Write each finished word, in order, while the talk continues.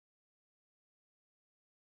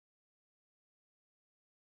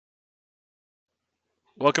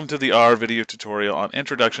Welcome to the R video tutorial on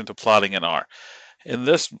Introduction to Plotting in R. In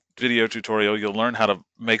this video tutorial, you'll learn how to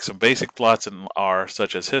make some basic plots in R,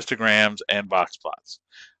 such as histograms and box plots.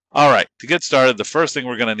 All right, to get started, the first thing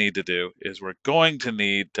we're going to need to do is we're going to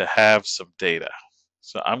need to have some data.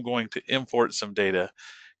 So I'm going to import some data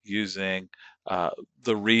using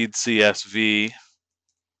the read CSV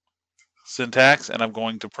syntax, and I'm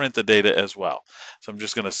going to print the data as well. So I'm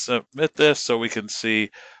just going to submit this so we can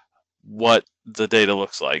see what the data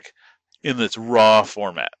looks like in this raw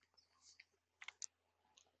format.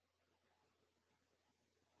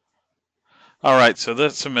 All right, so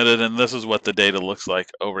that's submitted, and this is what the data looks like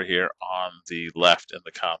over here on the left in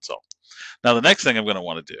the console. Now, the next thing I'm going to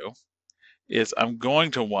want to do is I'm going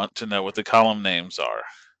to want to know what the column names are.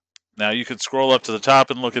 Now, you could scroll up to the top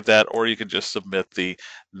and look at that, or you could just submit the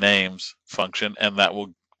names function, and that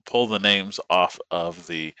will pull the names off of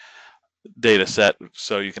the data set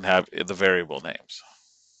so you can have the variable names.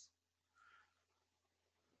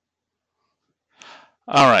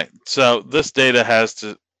 All right, so this data has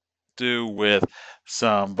to do with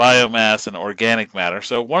some biomass and organic matter.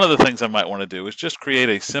 So one of the things I might want to do is just create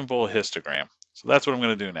a simple histogram. So that's what I'm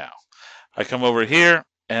going to do now. I come over here,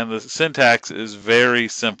 and the syntax is very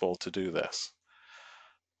simple to do this.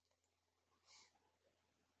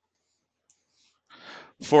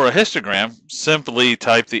 For a histogram, simply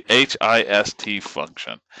type the HIST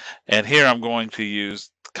function. And here I'm going to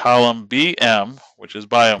use column BM, which is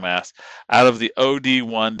biomass, out of the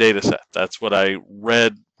OD1 dataset. That's what I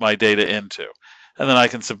read my data into. And then I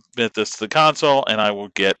can submit this to the console, and I will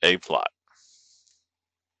get a plot.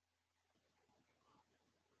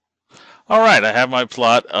 All right, I have my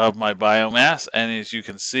plot of my biomass, and as you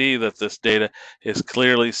can see that this data is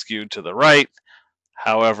clearly skewed to the right.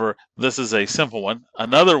 However, this is a simple one.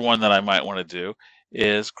 Another one that I might want to do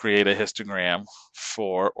is create a histogram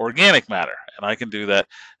for organic matter. And I can do that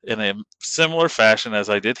in a similar fashion as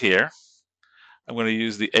I did here. I'm going to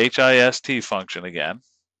use the HIST function again.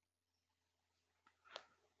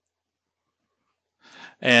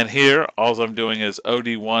 And here, all I'm doing is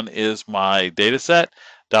OD1 is my data set,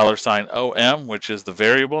 $OM, which is the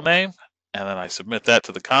variable name. And then I submit that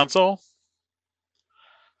to the console.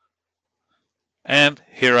 And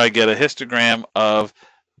here I get a histogram of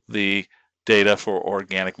the data for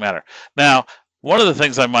organic matter. Now, one of the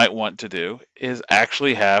things I might want to do is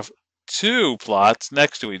actually have two plots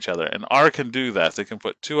next to each other. And R can do that. They can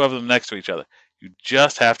put two of them next to each other. You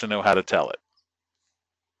just have to know how to tell it.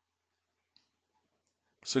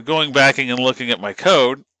 So going back and looking at my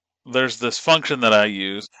code, there's this function that I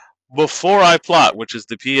use before I plot, which is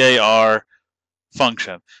the PAR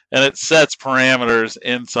function, and it sets parameters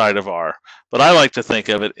inside of R. But I like to think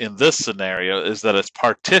of it in this scenario is that it's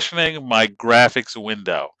partitioning my graphics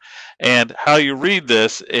window. And how you read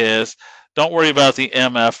this is, don't worry about the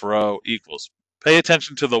MF row equals. Pay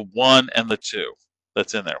attention to the 1 and the 2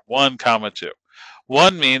 that's in there, 1, 2.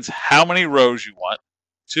 1 means how many rows you want.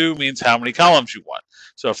 2 means how many columns you want.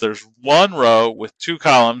 So if there's one row with 2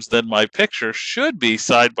 columns, then my picture should be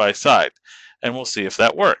side by side. And we'll see if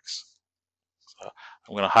that works.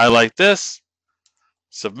 I'm going to highlight this,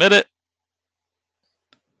 submit it,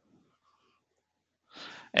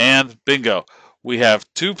 and bingo. We have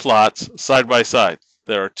two plots side by side.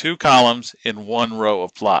 There are 2 columns in 1 row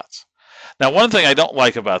of plots. Now, one thing I don't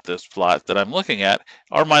like about this plot that I'm looking at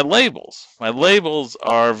are my labels. My labels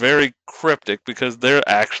are very cryptic because they're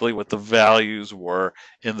actually what the values were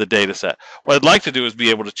in the data set. What I'd like to do is be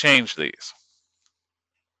able to change these.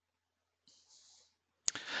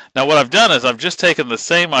 Now what I've done is I've just taken the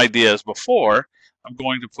same idea as before. I'm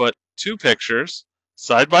going to put 2 pictures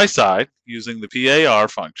side by side using the PAR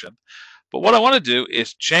function. But what I want to do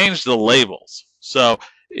is change the labels. So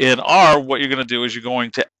in R, what you're going to do is you're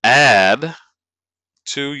going to add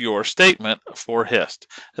to your statement for hist.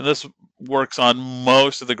 And this works on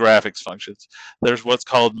most of the graphics functions. There's what's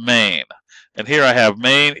called main. And here I have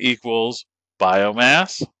main equals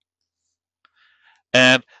biomass.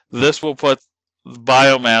 And this will put the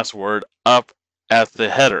biomass word up at the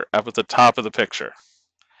header, up at the top of the picture.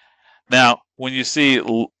 Now, when you see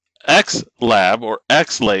X lab or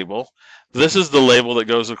X label, this is the label that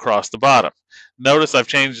goes across the bottom. Notice I've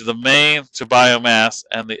changed the main to biomass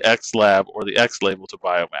and the X lab or the X label to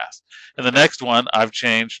biomass. And the next one, I've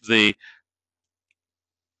changed the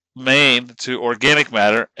main to organic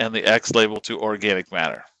matter and the X label to organic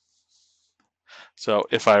matter. So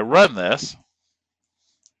if I run this,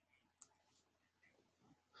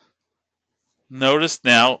 notice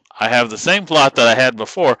now I have the same plot that I had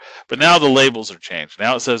before, but now the labels are changed.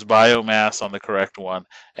 Now it says biomass on the correct one,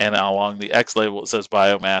 and along the X label it says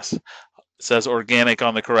biomass says organic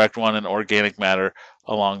on the correct one and organic matter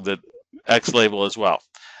along the X label as well.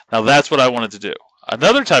 Now that's what I wanted to do.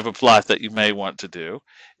 Another type of plot that you may want to do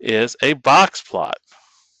is a box plot.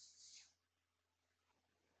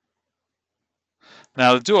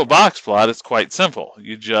 Now to do a box plot, it's quite simple.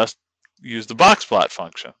 You just use the box plot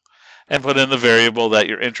function and put in the variable that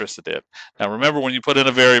you're interested in. Now remember, when you put in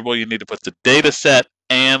a variable, you need to put the data set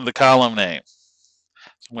and the column name.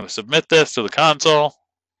 So I'm going to submit this to the console,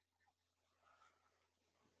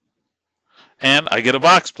 and I get a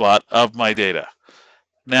box plot of my data.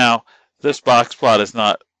 Now, this box plot is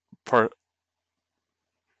not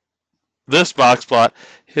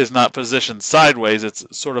positioned sideways. It's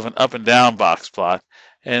sort of an up and down box plot,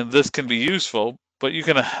 and this can be useful, but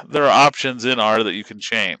there are options in R that you can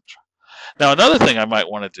change. Now, another thing I might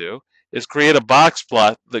want to do is create a box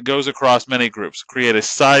plot that goes across many groups, create a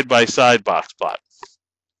side-by-side box plot.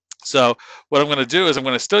 So what I'm going to do is I'm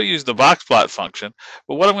going to still use the box plot function,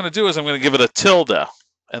 but what I'm going to do is I'm going to give it a tilde,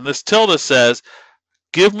 and this tilde says,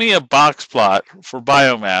 give me a box plot for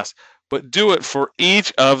biomass, but do it for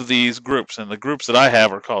each of these groups, and the groups that I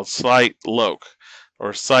have are called site loc,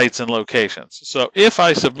 or sites and locations. So if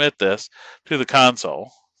I submit this to the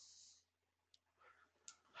console,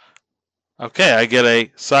 okay, I get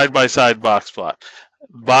a side-by-side box plot.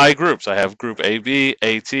 By groups, I have group AB,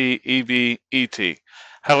 AT, EB, ET.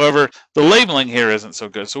 However, the labeling here isn't so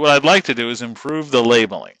good. So what I'd like to do is improve the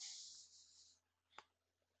labeling.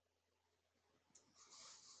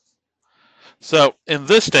 So in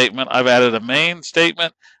this statement, I've added a main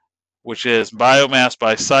statement, which is biomass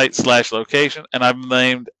by site / location, and I've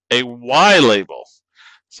named a Y label.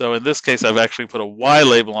 So in this case, I've actually put a Y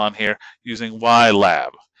label on here using Y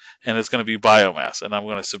lab, and it's going to be biomass, and I'm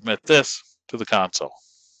going to submit this to the console.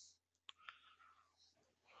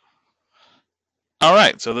 All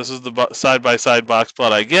right, so this is the side-by-side box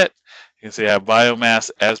plot I get. You can see I have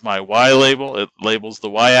biomass as my Y label. It labels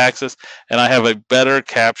the Y axis, and I have a better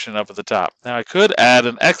caption up at the top. Now I could add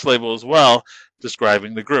an X label as well,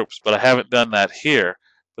 describing the groups, but I haven't done that here,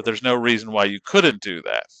 but there's no reason why you couldn't do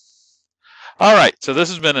that. All right, so this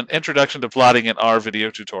has been an Introduction to Plotting in R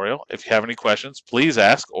video tutorial. If you have any questions, please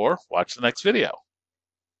ask or watch the next video.